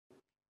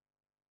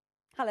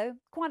Hello.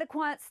 Quite a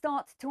quiet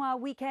start to our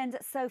weekend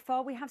so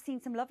far. We have seen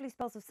some lovely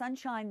spells of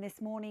sunshine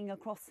this morning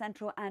across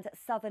central and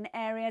southern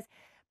areas,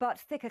 but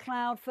thicker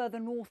cloud further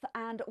north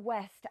and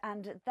west,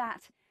 and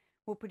that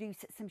will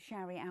produce some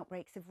showery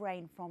outbreaks of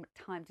rain from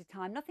time to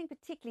time. Nothing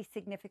particularly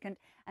significant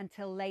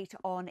until late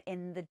on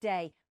in the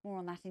day. More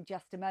on that in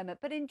just a moment.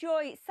 But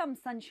enjoy some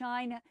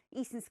sunshine.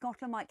 Eastern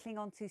Scotland might cling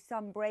on to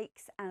some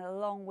breaks, and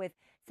along with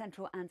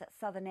central and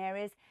southern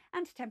areas,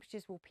 and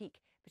temperatures will peak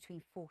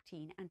between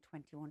 14 and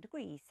 21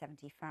 degrees,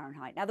 70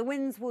 Fahrenheit. Now, the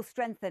winds will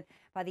strengthen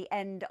by the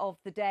end of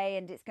the day,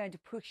 and it's going to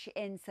push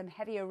in some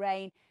heavier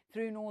rain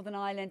through Northern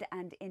Ireland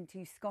and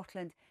into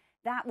Scotland.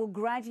 That will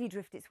gradually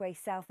drift its way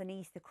south and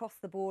east across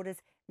the borders,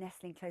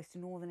 nestling close to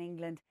northern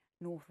England,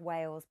 North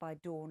Wales by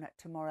dawn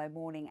tomorrow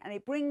morning. And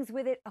it brings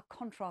with it a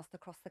contrast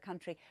across the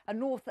country, a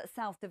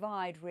north-south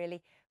divide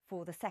really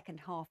for the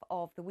second half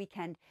of the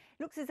weekend.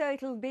 It looks as though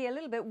it'll be a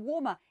little bit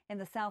warmer in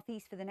the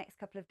southeast for the next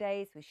couple of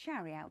days, with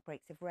showery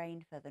outbreaks of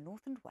rain further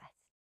north and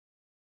west.